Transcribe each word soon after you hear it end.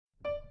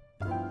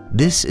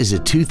This is a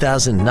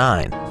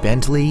 2009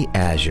 Bentley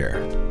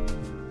Azure.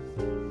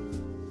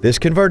 This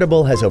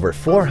convertible has over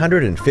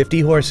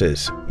 450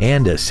 horses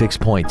and a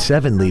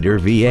 6.7-liter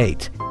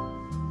V8.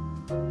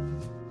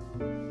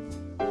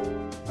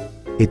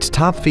 Its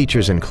top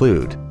features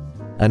include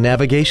a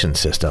navigation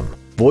system,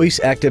 voice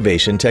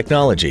activation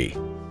technology,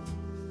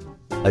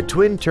 a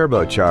twin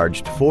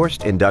turbocharged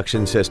forced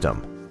induction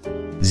system,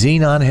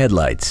 xenon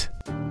headlights,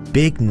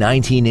 big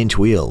 19-inch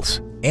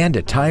wheels, and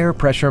a tire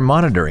pressure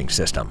monitoring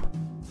system.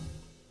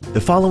 The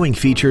following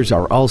features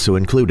are also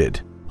included: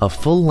 a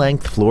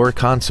full-length floor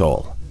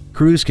console,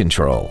 cruise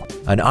control,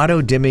 an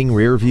auto-dimming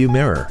rear-view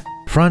mirror,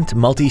 front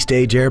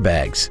multi-stage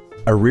airbags,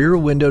 a rear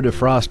window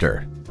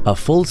defroster, a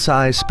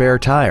full-size spare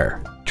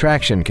tire,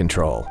 traction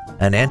control,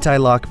 an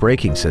anti-lock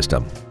braking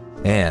system,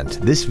 and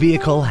this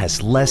vehicle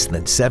has less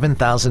than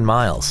 7,000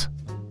 miles.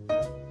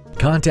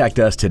 Contact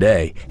us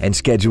today and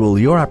schedule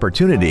your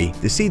opportunity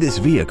to see this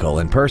vehicle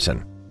in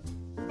person.